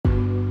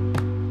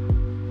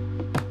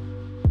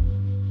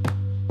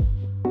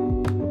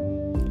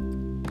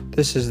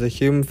This is the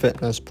Hume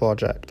Fitness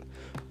Project.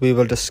 We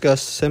will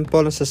discuss simple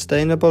and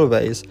sustainable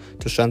ways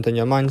to strengthen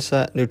your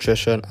mindset,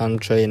 nutrition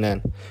and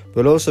training.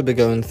 We'll also be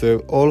going through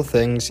all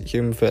things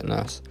Hume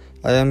Fitness.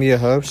 I am your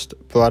host,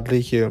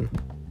 Bradley Hume.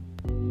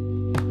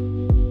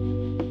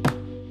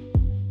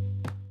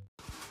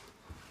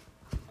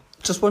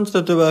 Just wanted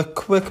to do a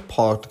quick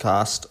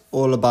podcast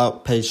all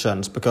about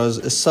patience because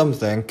it's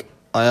something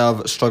I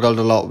have struggled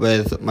a lot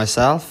with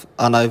myself,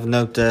 and I've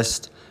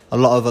noticed a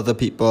lot of other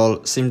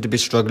people seem to be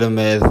struggling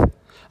with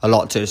a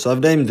lot too. So I've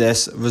named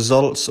this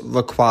Results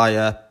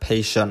Require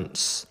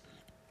Patience.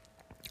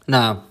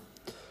 Now,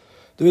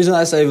 the reason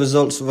I say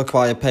results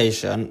require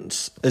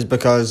patience is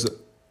because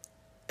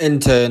in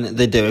turn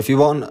they do. If you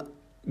want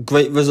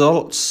great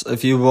results,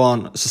 if you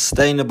want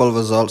sustainable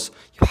results,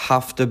 you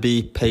have to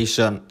be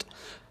patient.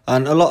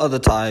 And a lot of the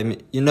time,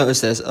 you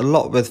notice this a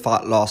lot with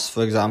fat loss,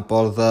 for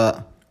example,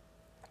 that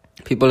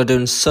people are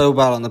doing so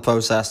well on the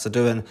process, they're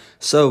doing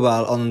so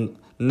well on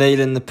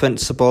nailing the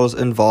principles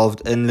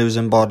involved in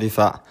losing body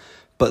fat.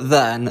 But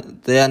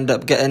then they end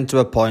up getting to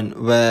a point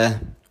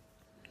where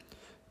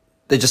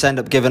they just end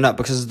up giving up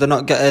because they're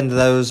not getting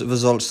those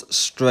results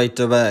straight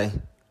away.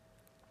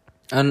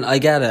 And I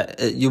get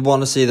it. You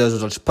want to see those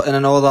results. Putting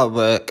in all that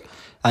work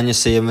and you're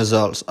seeing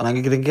results. And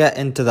I'm going to get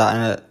into that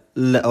in a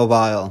little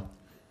while.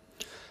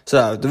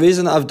 So the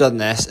reason that I've done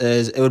this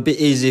is it would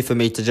be easy for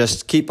me to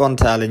just keep on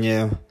telling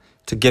you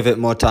to give it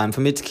more time.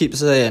 For me to keep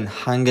saying,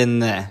 hang in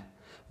there,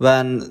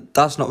 when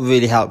that's not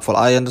really helpful.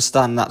 I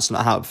understand that's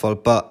not helpful,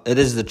 but it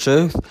is the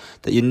truth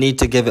that you need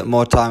to give it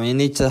more time. You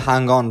need to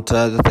hang on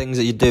to the things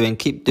that you're doing.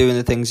 Keep doing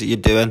the things that you're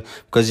doing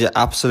because you're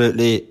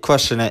absolutely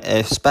crushing it,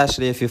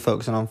 especially if you're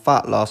focusing on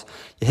fat loss.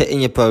 You're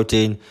hitting your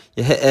protein,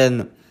 you're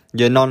hitting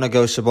your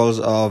non-negotiables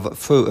of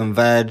fruit and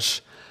veg,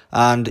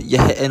 and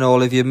you're hitting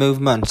all of your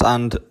movements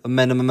and a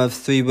minimum of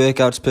 3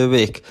 workouts per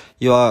week.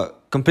 You are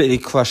completely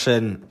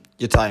crushing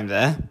your time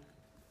there.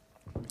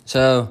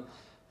 So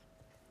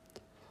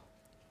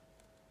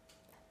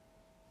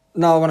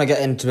now I want to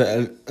get into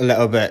it a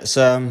little bit.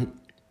 So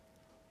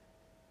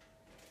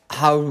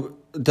how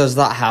does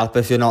that help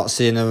if you're not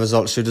seeing the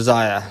results you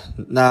desire?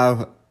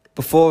 Now,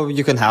 before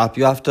you can help,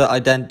 you have to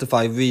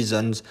identify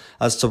reasons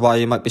as to why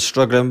you might be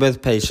struggling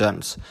with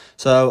patience.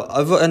 So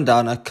I've written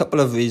down a couple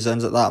of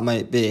reasons that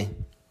might be.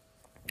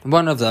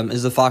 One of them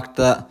is the fact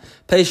that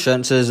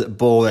patience is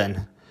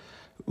boring.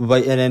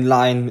 Waiting in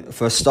line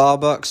for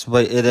Starbucks,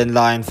 waiting in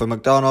line for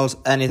McDonald's,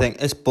 anything,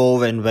 it's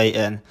boring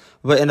waiting.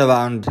 Waiting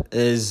around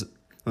is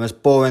the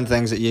most boring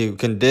things that you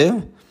can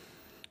do.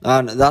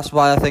 And that's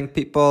why I think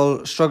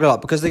people struggle a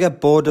lot, because they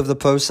get bored of the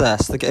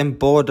process. They're getting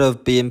bored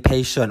of being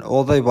patient.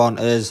 All they want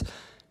is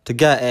to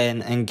get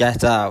in and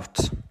get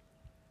out.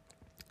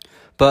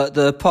 But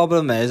the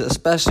problem is,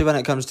 especially when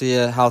it comes to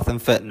your health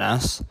and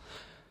fitness,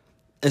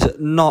 it's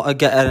not a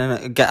get in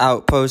and get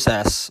out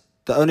process.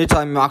 The only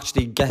time you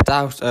actually get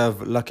out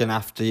of looking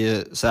after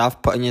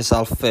yourself, putting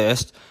yourself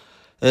first,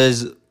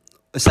 is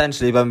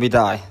essentially when we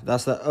die.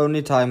 That's the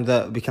only time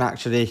that we can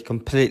actually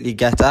completely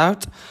get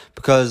out,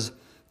 because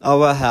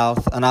our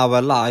health and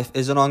our life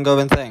is an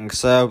ongoing thing.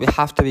 So we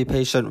have to be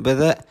patient with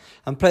it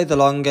and play the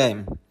long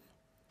game.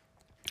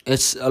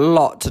 It's a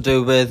lot to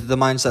do with the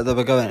mindset that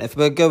we're going. If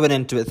we're going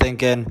into it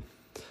thinking,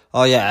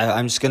 oh yeah,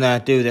 I'm just going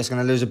to do this,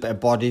 going to lose a bit of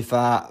body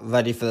fat,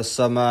 ready for the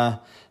summer,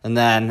 and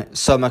then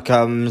summer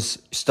comes,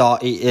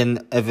 start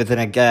eating everything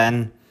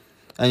again,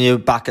 and you're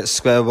back at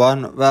square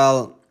one,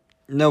 well,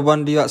 no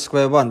wonder you're at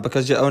square one,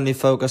 because you're only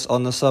focused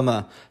on the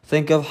summer.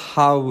 Think of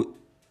how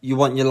you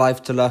want your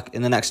life to look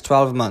in the next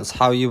 12 months,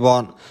 how you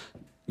want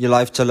your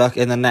life to look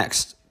in the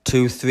next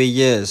 2-3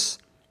 years.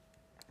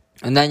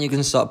 And then you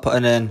can start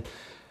putting in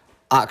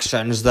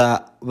actions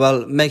that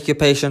will make your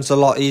patience a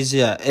lot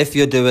easier. If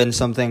you're doing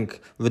something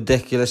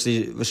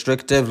ridiculously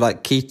restrictive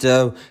like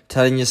keto,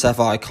 telling yourself,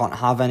 oh, I can't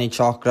have any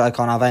chocolate, I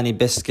can't have any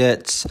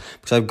biscuits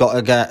because I've got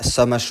to get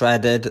summer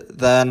shredded,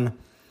 then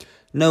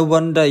no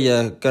wonder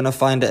you're going to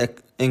find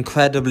it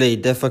incredibly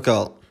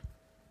difficult.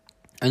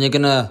 And you're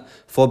going to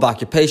fall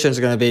back. Your patience is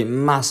going to be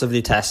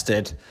massively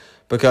tested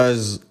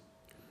because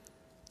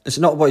it's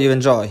not what you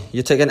enjoy.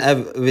 You're taking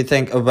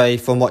everything away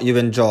from what you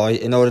enjoy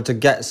in order to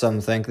get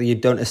something that you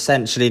don't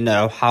essentially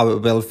know how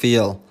it will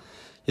feel.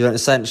 You don't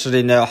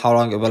essentially know how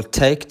long it will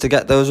take to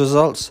get those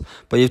results,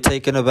 but you've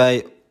taken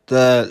away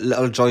the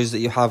little joys that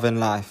you have in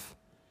life.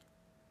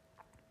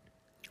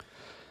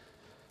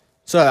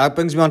 So that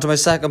brings me on to my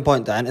second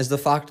point then, is the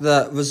fact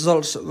that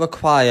results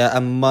require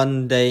a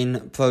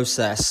mundane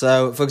process.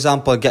 So, for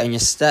example, getting your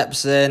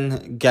steps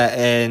in,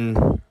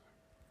 getting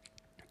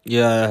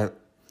your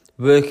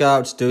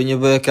workouts, doing your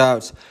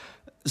workouts.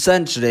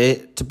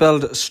 Essentially, to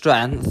build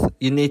strength,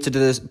 you need to do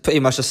this pretty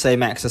much the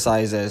same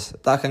exercises.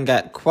 That can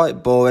get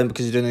quite boring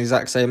because you're doing the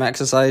exact same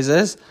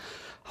exercises.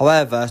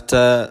 However,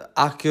 to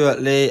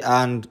accurately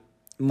and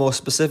more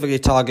specifically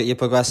target your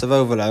progressive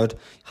overload, you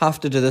have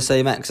to do the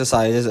same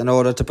exercises in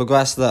order to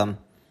progress them.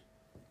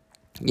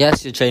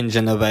 Yes, you're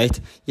changing the weight.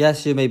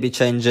 Yes, you may be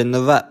changing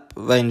the rep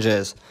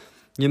ranges.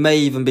 You may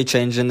even be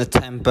changing the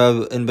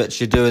tempo in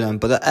which you're doing them,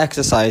 but the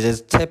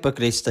exercises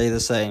typically stay the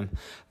same.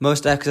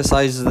 Most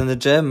exercises in the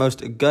gym,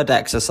 most good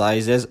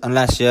exercises,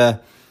 unless you're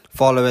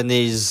following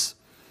these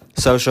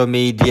social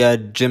media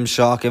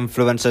Gymshark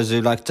influencers who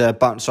like to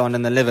bounce around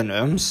in the living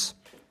rooms,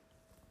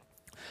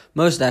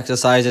 most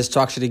exercises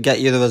to actually get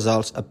you the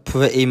results are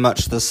pretty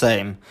much the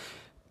same.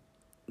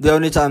 The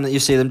only time that you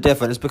see them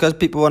different is because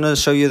people want to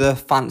show you the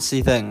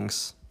fancy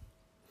things.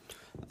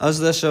 As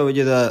they're showing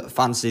you the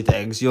fancy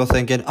things, you're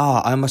thinking,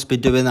 I must be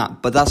doing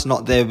that. But that's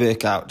not their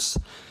workouts.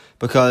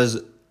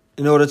 Because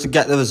in order to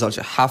get the results,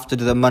 you have to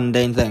do the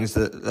mundane things,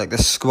 like the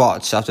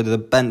squats, you have to do the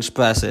bench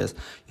presses,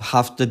 you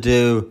have to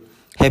do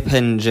hip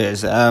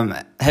hinges,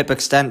 hip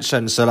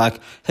extensions, so like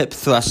hip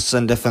thrusts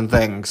and different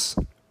things.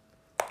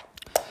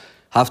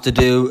 Have to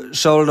do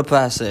shoulder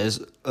presses,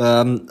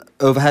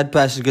 overhead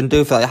presses you can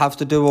do for that. You have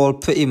to do all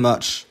pretty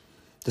much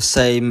the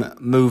same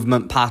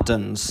movement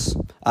patterns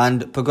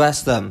and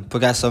progress them,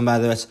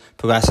 whether it's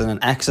progressing an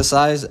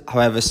exercise,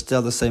 however it's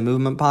still the same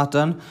movement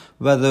pattern,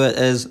 whether it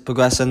is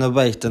progressing the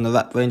weight and the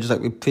rep ranges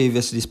like we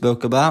previously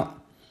spoke about.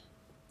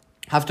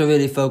 Have to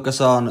really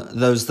focus on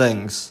those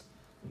things.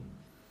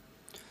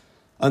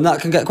 And that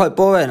can get quite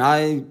boring.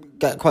 I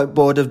get quite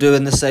bored of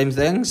doing the same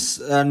things,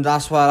 and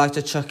that's why I like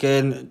to chuck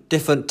in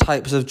different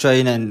types of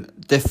training,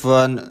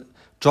 different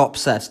drop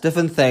sets,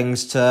 different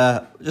things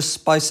to just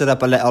spice it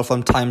up a little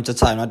from time to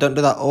time. I don't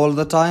do that all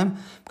the time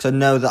because I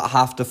know that I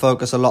have to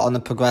focus a lot on the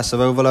progressive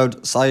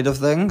overload side of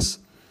things.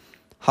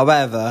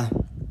 However,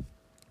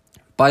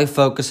 by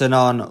focusing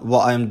on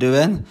what I'm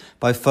doing,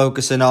 by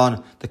focusing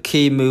on the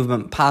key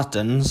movement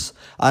patterns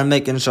and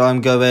making sure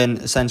I'm going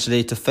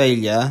essentially to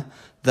failure,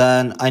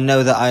 then I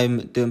know that I'm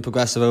doing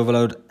progressive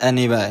overload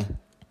anyway.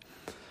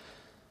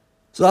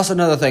 So that's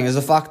another thing, is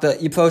the fact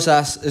that your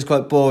process is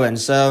quite boring.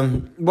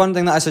 So one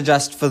thing that I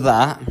suggest for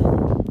that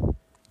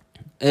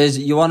is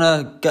you want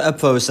to get a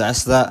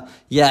process that,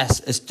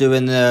 yes, it's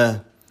doing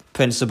the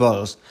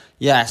principles.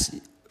 Yes,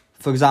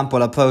 for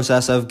example, a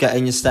process of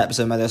getting your steps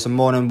in, whether it's a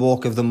morning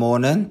walk of the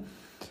morning,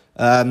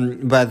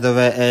 whether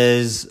it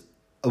is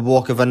a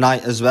walk of a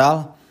night as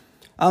well,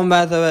 and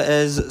whether it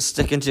is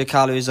sticking to your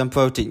calories and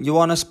protein. You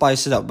want to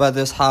spice it up, whether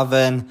it's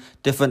having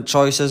different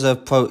choices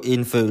of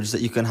protein foods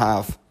that you can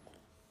have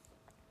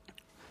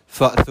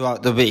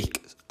throughout the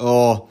week,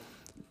 or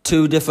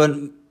 2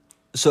 different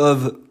sort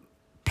of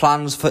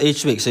plans for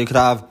each week. So you could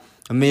have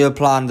a meal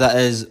plan that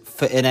is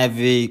fitting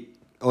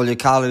all your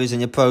calories and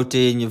your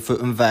protein, your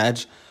fruit and veg,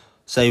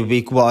 say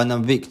week 1,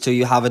 and week 2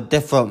 you have a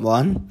different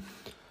one,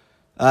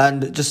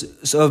 and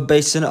just sort of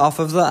basing it off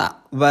of that.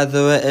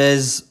 Whether it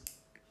is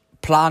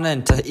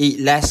planning to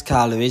eat less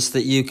calories so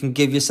that you can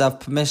give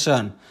yourself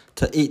permission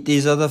to eat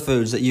these other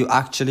foods that you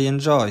actually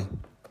enjoy.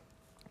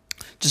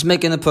 Just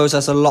making the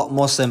process a lot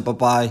more simple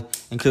by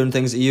including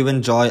things that you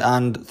enjoy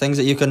and things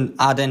that you can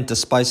add in to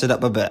spice it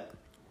up a bit.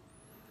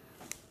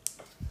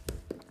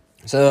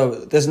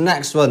 So this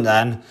next one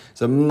then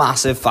is a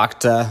massive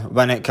factor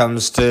when it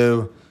comes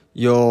to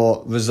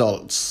your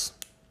results.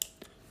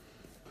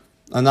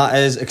 And that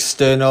is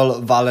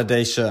external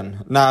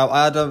validation. Now,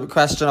 I had a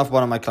question off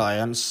one of my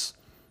clients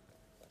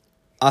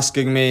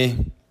asking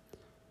me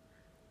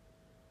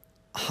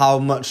how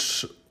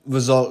much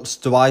results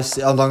do I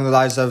see along the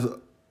lines of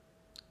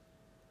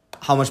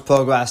how much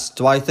progress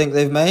do I think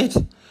they've made?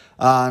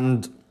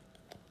 And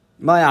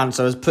my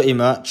answer is pretty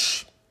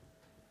much,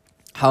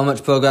 how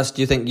much progress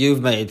do you think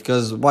you've made?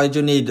 Because why do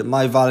you need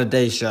my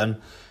validation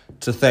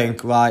to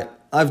think, right,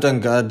 I've done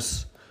good?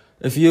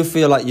 If you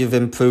feel like you've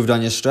improved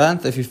on your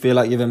strength, if you feel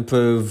like you've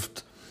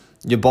improved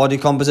your body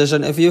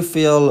composition, if you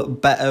feel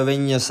better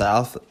in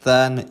yourself,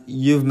 then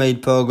you've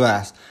made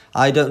progress.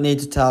 I don't need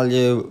to tell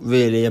you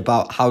really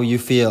about how you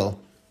feel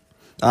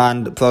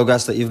and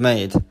progress that you've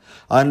made.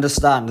 I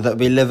understand that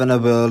we live in a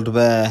world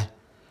where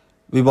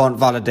we want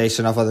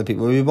validation of other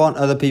people. We want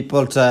other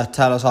people to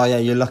tell us, oh yeah,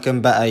 you're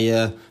looking better,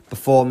 you're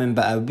performing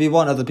better. We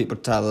want other people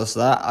to tell us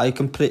that. I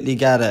completely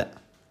get it.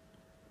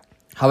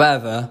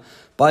 However,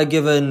 by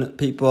giving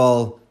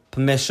people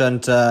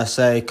permission to,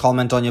 say,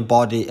 comment on your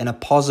body in a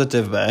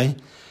positive way,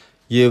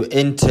 you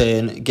in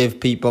turn give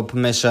people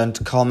permission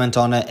to comment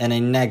on it in a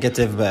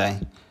negative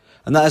way.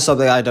 And that is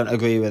something I don't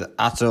agree with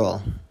at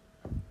all.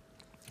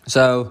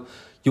 So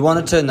you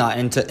want to turn that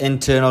into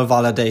internal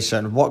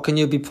validation. What can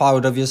you be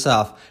proud of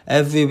yourself?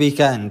 Every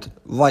weekend,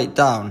 write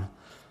down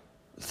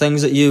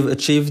things that you've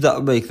achieved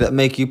that week that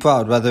make you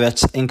proud, whether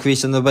it's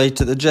increasing the weight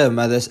at the gym,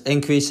 whether it's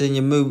increasing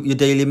your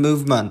daily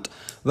movement,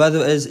 whether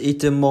it is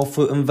eating more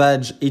fruit and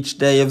veg each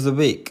day of the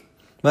week,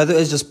 whether it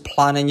is just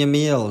planning your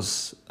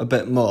meals a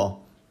bit more.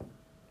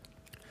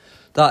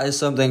 That is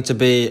something to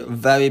be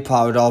very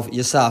proud of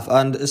yourself,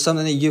 and it's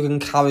something that you can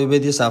carry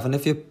with yourself. And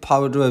if you're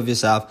proud of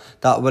yourself,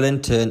 that will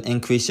in turn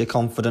increase your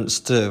confidence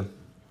too.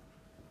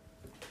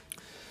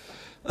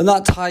 And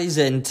that ties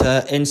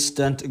into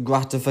instant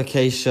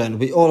gratification.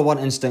 We all want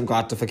instant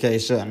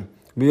gratification.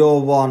 We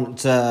all want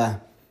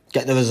to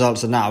get the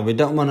results now. We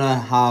don't want to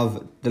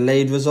have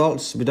delayed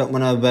results. We don't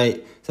want to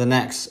wait the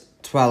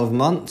next 12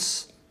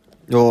 months.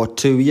 or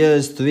 2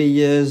 years, 3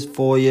 years,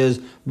 4 years.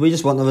 We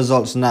just want the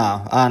results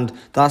now. And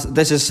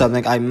this is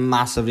something I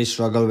massively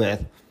struggle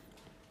with.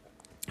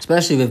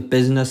 Especially with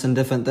business and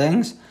different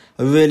things.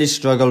 I really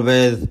struggle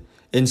with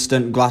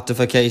instant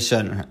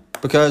gratification.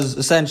 Because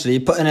essentially,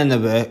 putting in the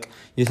work,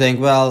 you think,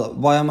 well,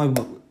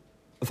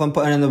 if I'm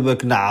putting in the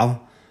work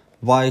now,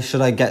 why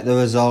should I get the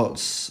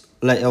results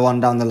later on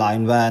down the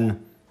line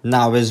when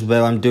now is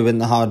where I'm doing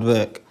the hard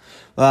work?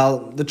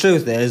 Well, the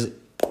truth is,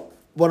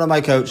 one of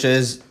my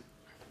coaches,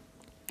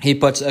 he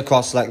puts it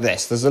across like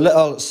this. There's a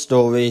little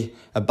story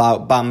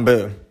about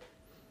bamboo.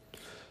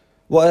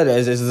 What it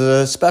is there's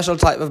a special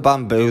type of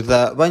bamboo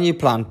that when you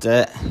plant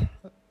it,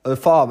 the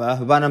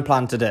farmer went and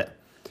planted it.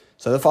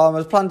 So the farmer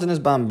was planting his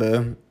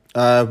bamboo,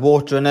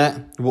 watered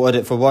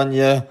it for 1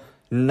 year,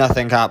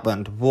 nothing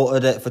happened.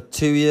 Watered it for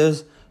 2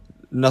 years,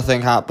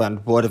 nothing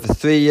happened. Watered it for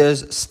 3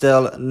 years,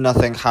 still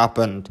nothing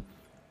happened.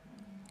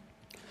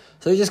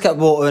 So he just kept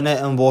watering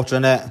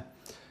it.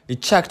 He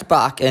checked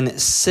back in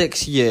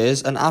 6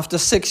 years, and after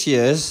 6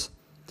 years,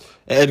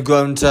 it had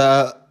grown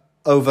to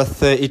over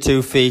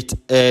 32 feet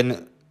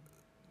in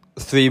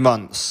 3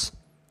 months.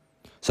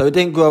 So it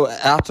didn't grow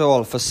at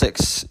all for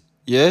 6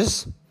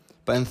 years,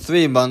 but in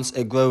 3 months,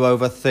 it grew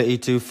over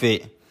 32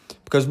 feet.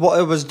 Because what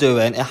it was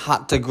doing, it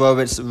had to grow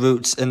its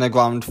roots in the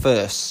ground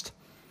first.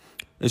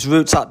 Its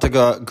roots had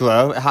to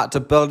grow. It had to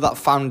build that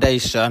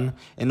foundation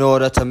in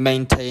order to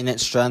maintain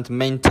its strength,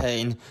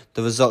 maintain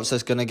the results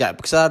it's going to get.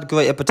 Because it had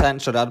greater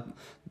potential. It had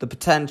the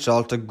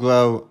potential to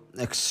grow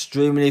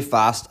extremely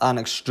fast and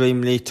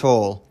extremely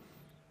tall.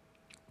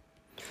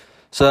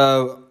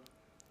 So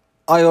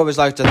I always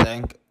like to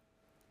think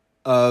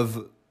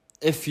of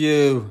if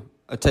you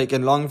are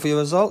taking long for your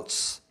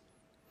results,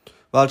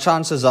 well,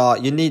 chances are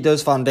you need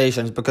those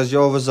foundations because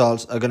your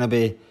results are going to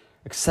be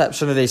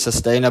exceptionally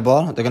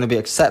sustainable. They're going to be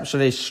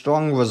exceptionally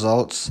strong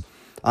results,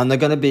 and they're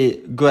going to be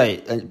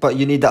great. But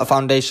you need that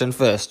foundation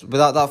first.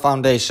 Without that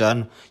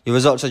foundation, your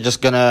results are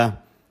just going to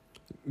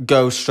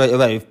go straight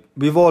away.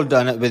 We've all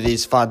done it with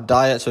these fad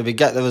diets where we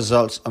get the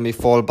results and we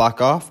fall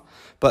back off.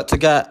 But to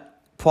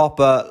get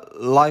proper,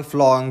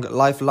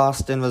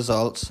 life-lasting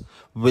results,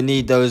 we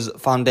need those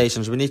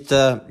foundations. We need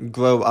to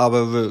grow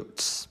our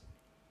roots.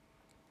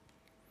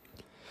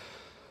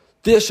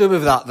 The issue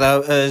with that,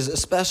 though, is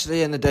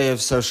especially in the day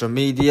of social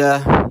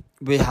media,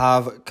 we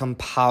have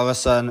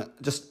comparison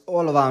just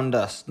all around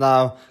us.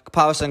 Now,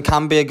 comparison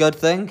can be a good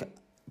thing,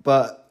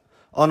 but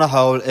on a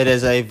whole, it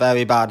is a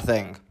very bad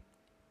thing.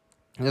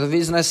 And the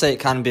reason I say it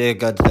can be a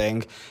good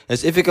thing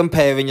is if you're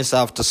comparing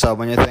yourself to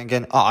someone, you're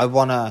thinking, I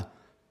want to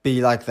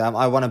be like them,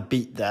 I want to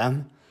beat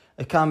them.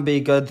 It can be a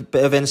good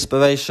bit of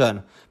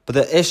inspiration. But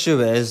the issue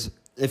is,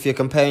 if you're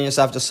comparing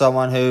yourself to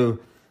someone who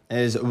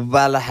is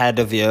well ahead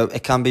of you,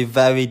 it can be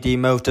very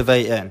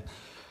demotivating.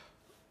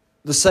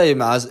 The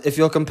same as if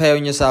you're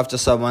comparing yourself to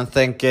someone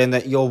thinking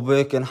that you're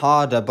working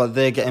harder but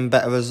they're getting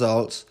better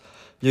results,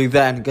 you're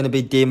then going to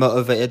be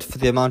demotivated for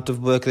the amount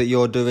of work that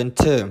you're doing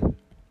too.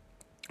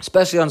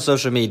 Especially on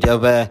social media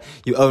where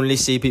you only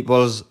see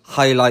people's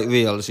highlight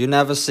reels. You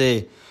never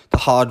see the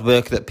hard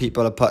work that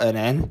people are putting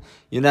in.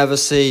 You never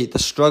see the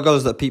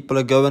struggles that people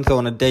are going through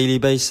on a daily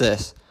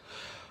basis.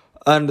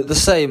 And the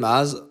same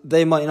as,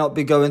 they might not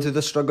be going through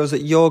the struggles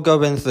that you're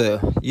going through.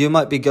 You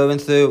might be going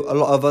through a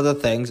lot of other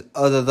things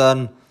other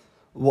than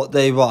what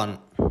they want.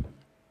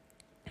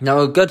 Now,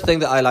 a good thing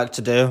that I like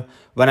to do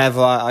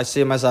whenever I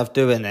see myself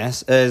doing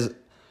this is,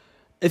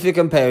 if you're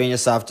comparing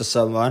yourself to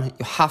someone,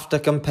 you have to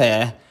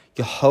compare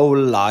your whole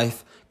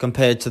life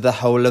compared to the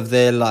whole of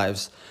their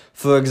lives.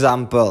 For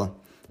example,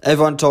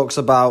 everyone talks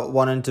about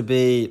wanting to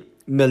be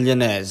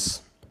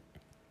millionaires.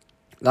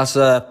 That's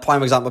a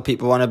prime example of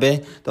people want to be.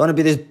 They want to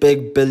be these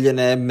big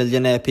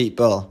millionaire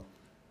people.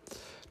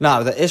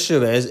 Now, the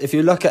issue is, if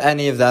you look at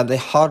any of them, they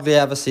hardly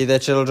ever see their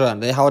children.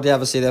 They hardly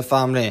ever see their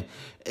family.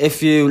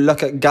 If you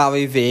look at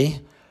Gary Vee,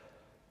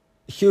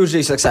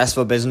 hugely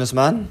successful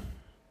businessman.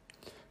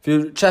 If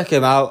you check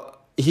him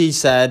out, he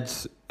said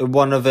in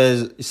one of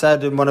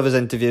his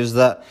interviews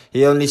that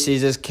he only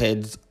sees his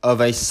kids of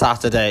a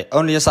Saturday.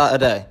 Only a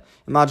Saturday.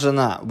 Imagine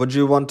that. Would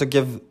you want to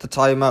give the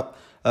time up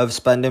of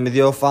spending with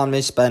your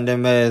family,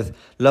 spending with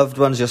loved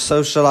ones, you're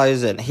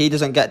socialising? He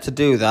doesn't get to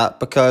do that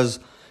because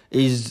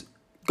he's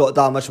got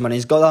that much money.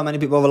 He's got that many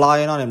people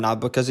relying on him now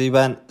because he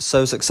went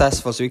so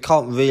successful, so he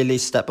can't really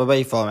step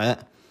away from it.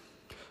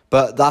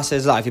 But that's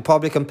his life. You're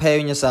probably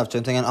comparing yourself to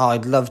him thinking,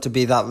 I'd love to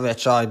be that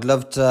rich, I'd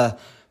love to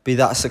be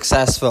that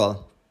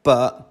successful.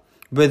 But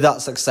with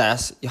that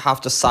success, you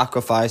have to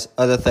sacrifice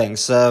other things.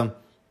 So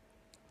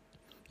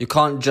you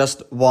can't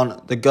just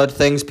want the good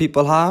things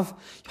people have.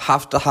 You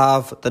have to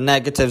have the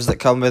negatives that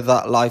come with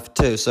that life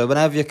too. So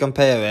whenever you're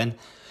comparing,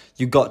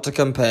 you got to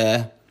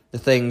compare the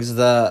things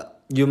that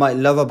you might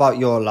love about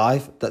your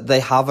life that they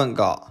haven't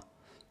got.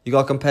 You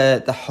got to compare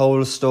the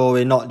whole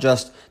story, not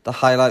just the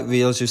highlight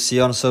reels you see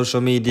on social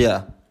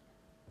media.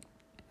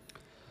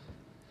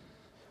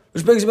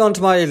 Which brings me on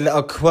to my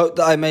little quote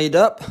that I made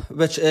up,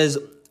 which is,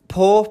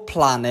 poor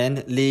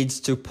planning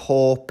leads to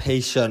poor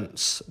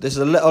patience. This is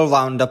a little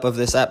roundup of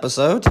this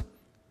episode.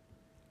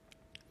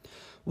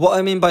 What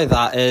I mean by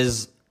that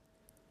is,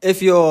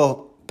 if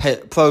your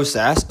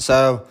process,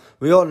 so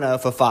we all know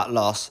for fat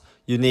loss,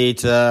 you need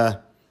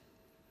to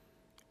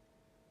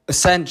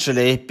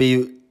essentially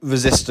be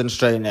resistance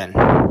training.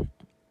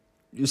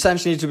 You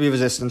essentially need to be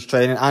resistance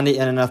training and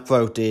eating enough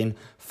protein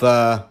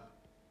for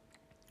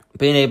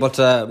being able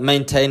to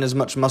maintain as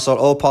much muscle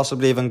or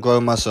possibly even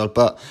grow muscle,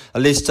 but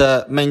at least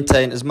to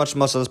maintain as much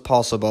muscle as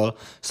possible,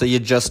 so you're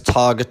just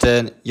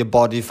targeting your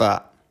body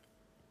fat.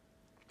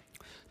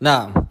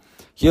 Now,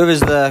 here is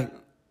the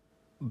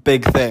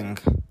big thing.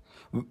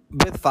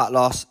 With fat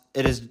loss,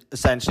 it is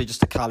essentially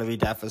just a calorie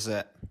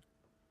deficit.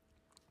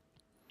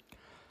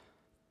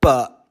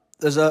 But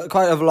there's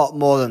quite a lot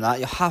more than that.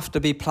 You have to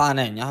be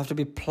planning. You have to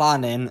be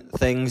planning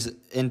things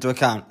into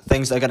account.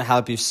 Things that are going to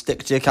help you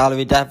stick to your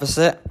calorie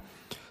deficit.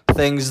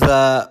 Things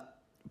that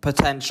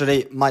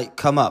potentially might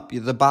come up.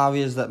 The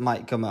barriers that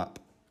might come up.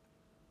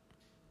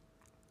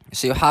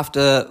 So you have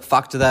to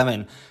factor them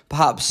in.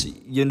 Perhaps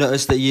you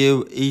notice that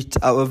you eat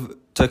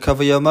to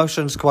cover your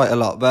emotions quite a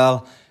lot.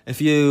 Well,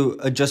 if you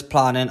are just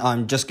planning,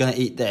 I'm just going to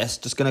eat this,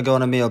 just going to go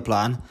on a meal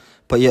plan,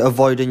 but you're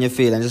avoiding your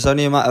feelings, it's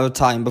only a matter of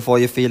time before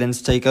your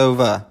feelings take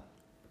over.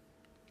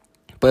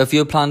 But if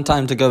you plan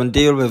time to go and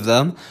deal with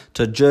them,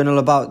 to journal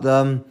about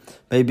them,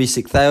 maybe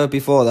seek therapy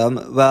for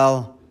them,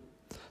 well,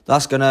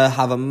 that's going to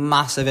have a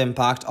massive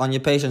impact on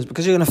your patients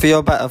because you're going to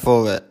feel better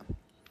for it.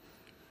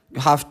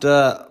 You have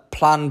to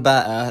plan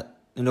better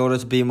in order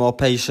to be more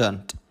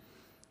patient.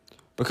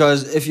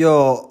 Because if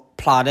your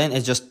planning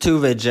is just too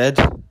rigid,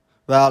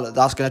 well,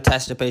 that's going to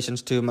test your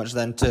patients too much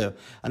then too.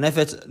 And if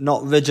it's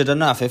not rigid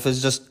enough, if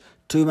there's just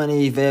too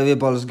many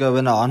variables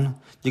going on,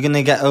 you're going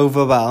to get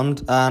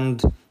overwhelmed.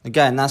 And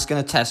again, that's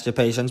going to test your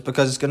patients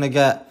because it's going to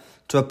get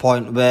to a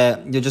point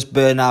where you just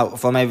burn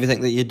out from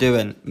everything that you're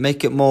doing.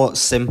 Make it more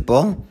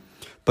simple,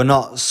 but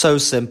not so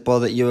simple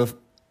that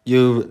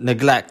you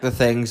neglect the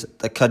things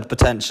that could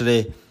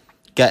potentially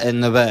get in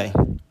the way.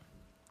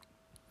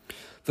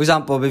 For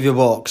example, with your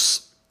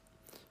walks,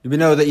 we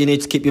know that you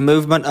need to keep your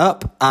movement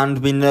up, and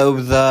we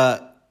know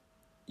that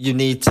you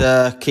need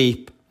to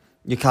keep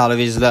your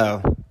calories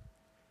low.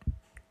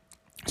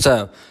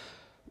 So,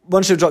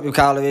 once you've dropped your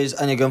calories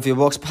and you're going for your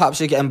walks, perhaps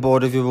you're getting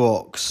bored of your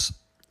walks.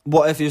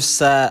 What if you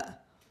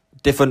set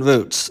different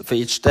routes for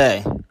each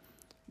day?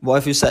 What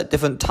if you set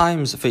different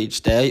times for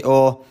each day,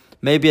 or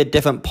maybe a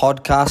different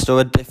podcast or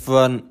a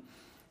different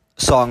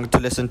song to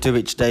listen to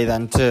each day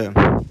then too?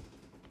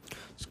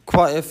 There's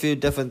quite a few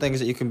different things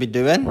that you can be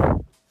doing.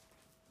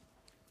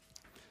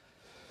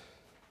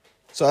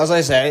 So as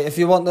I say, if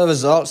you want the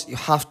results, you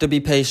have to be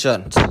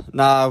patient.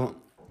 Now,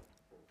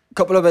 a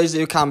couple of ways that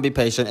you can be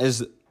patient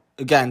is,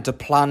 again, to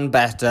plan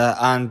better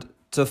and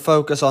to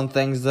focus on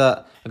things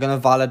that are going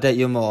to validate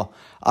you more.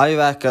 I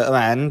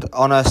recommend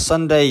on a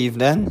Sunday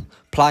evening,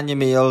 plan your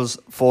meals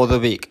for the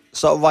week.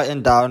 Start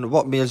writing down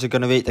what meals you're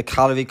going to eat, the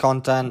calorie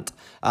content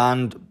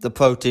and the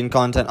protein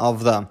content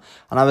of them.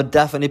 And I would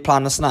definitely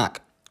plan a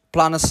snack.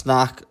 Plan a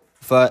snack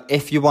for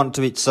if you want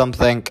to eat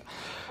something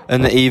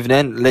in the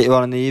evening, later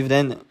on in the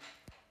evening,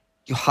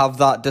 you have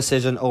that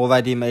decision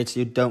already made so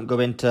you don't go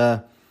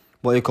into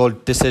what you call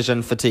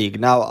decision fatigue.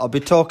 Now, I'll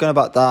be talking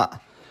about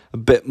that a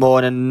bit more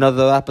in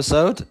another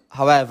episode.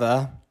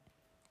 However,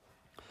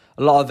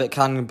 a lot of it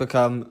can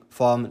become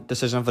from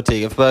decision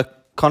fatigue. If we're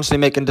constantly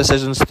making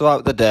decisions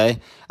throughout the day,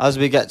 as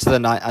we get to the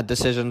night, our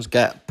decisions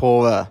get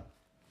poorer.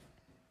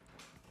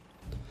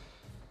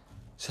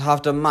 So you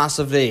have to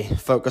massively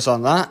focus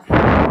on that.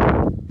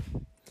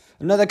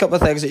 Another couple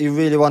of things that you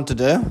really want to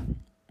do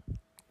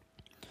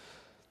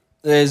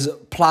is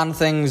plan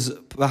things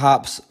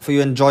perhaps for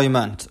your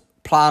enjoyment.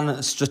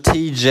 Plan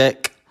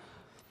strategic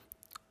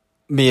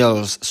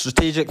meals,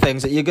 strategic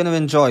things that you're going to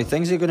enjoy,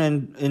 things you're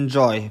going to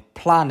enjoy.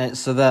 Plan it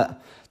so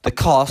that the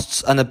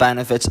costs and the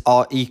benefits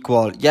are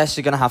equal. Yes,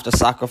 you're going to have to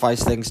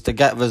sacrifice things to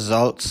get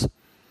results,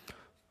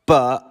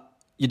 but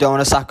you don't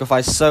want to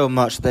sacrifice so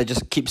much that it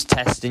just keeps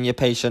testing your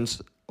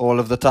patients all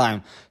of the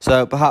time.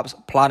 So perhaps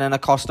planning a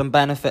cost and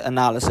benefit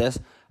analysis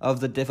of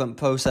the different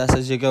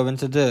processes you're going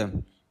to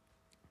do.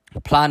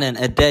 Planning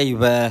a day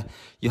where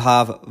you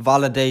have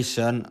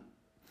validation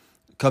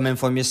coming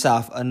from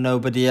yourself and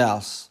nobody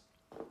else.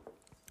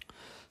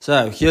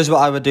 So, here's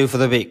what I would do for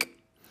the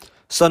week.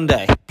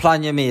 Sunday,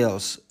 plan your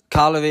meals.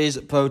 Calories,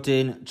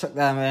 protein, chuck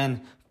them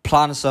in.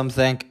 Plan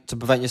something to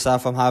prevent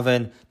yourself from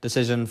having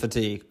decision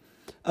fatigue.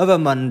 Over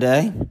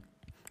Monday,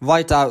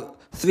 write out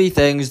 3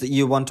 things that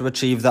you want to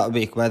achieve that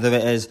week, whether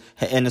it is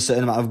hitting a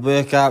certain amount of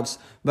workouts,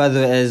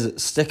 whether it is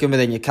sticking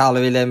within your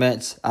calorie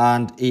limits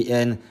and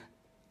eating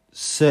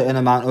certain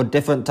amount or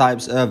different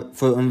types of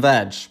fruit and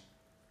veg.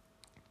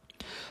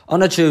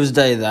 On a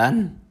Tuesday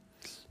then,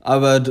 I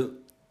would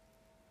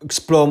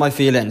explore my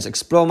feelings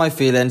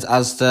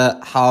as to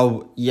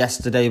how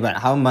yesterday went,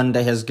 how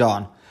Monday has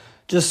gone.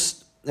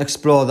 Just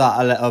explore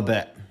that a little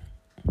bit.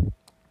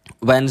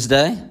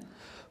 Wednesday,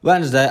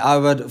 I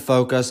would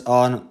focus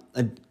on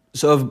a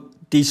sort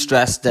of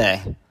de-stress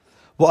day.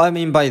 What I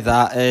mean by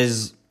that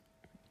is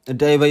a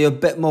day where you're a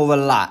bit more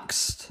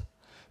relaxed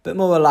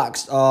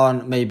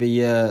on maybe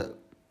your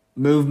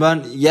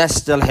movement. Yes,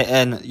 still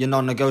hitting your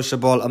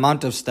non-negotiable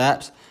amount of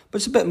steps, but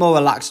it's a bit more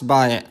relaxed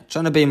by it.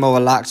 Trying to be more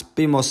relaxed,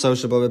 be more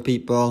sociable with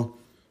people,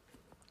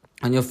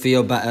 and you'll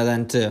feel better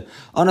then too.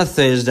 On a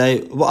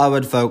Thursday, what I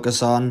would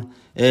focus on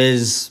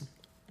is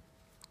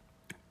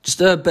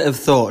just a bit of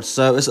thoughts.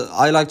 So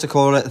I like to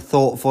call it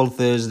Thoughtful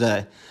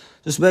Thursday.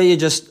 Just where you're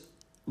just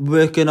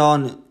working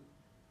on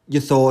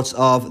your thoughts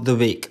of the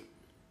week.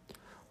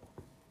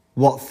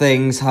 What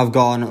things have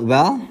gone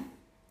well,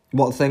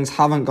 what things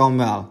haven't gone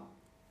well.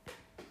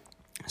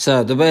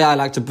 So the way I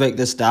like to break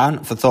this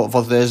down for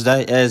Thoughtful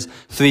Thursday is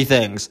 3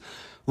 things.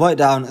 Write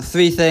down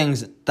 3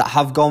 things that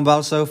have gone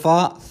well so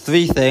far,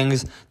 3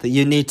 things that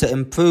you need to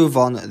improve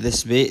on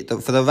this week,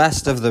 for the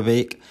rest of the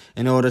week,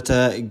 in order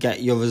to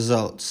get your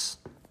results.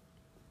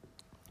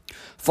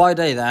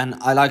 Friday then,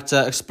 I like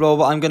to explore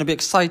what I'm going to be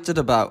excited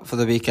about for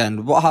the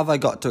weekend. What have I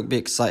got to be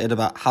excited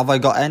about? Have I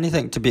got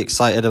anything to be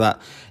excited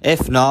about?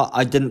 If not,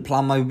 I didn't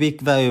plan my week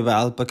very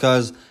well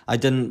because I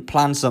didn't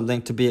plan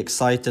something to be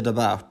excited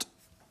about.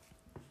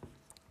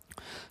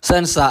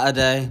 Then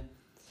Saturday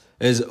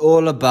is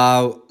all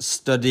about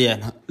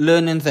studying,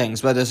 learning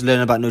things, whether it's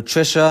learning about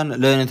nutrition,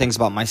 learning things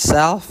about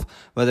myself,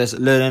 whether it's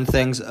learning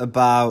things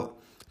about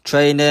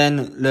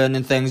training,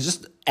 learning things,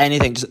 just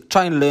anything, just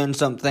try and learn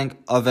something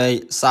of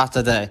a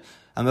Saturday.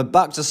 And we're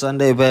back to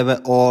Sunday where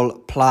we're all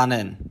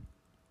planning.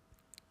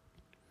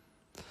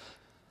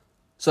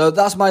 So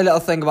that's my little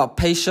thing about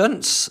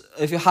patience.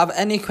 If you have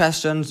any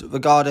questions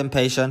regarding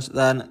patience,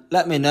 then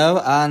let me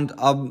know and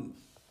I'll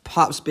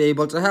perhaps be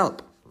able to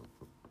help.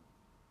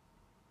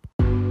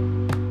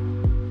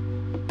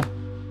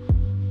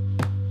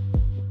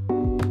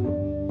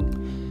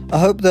 I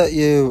hope that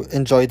you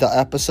enjoyed that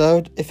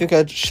episode. If you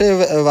could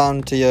share it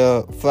around to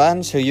your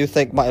friends who you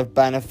think might have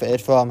benefited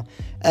from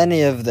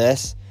any of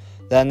this,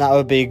 then that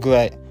would be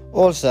great.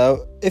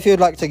 Also, if you'd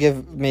like to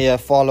give me a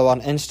follow on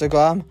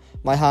Instagram,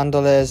 my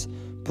handle is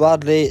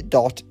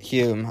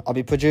bradley.hume. I'll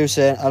be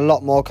producing a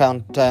lot more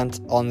content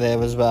on there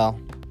as well.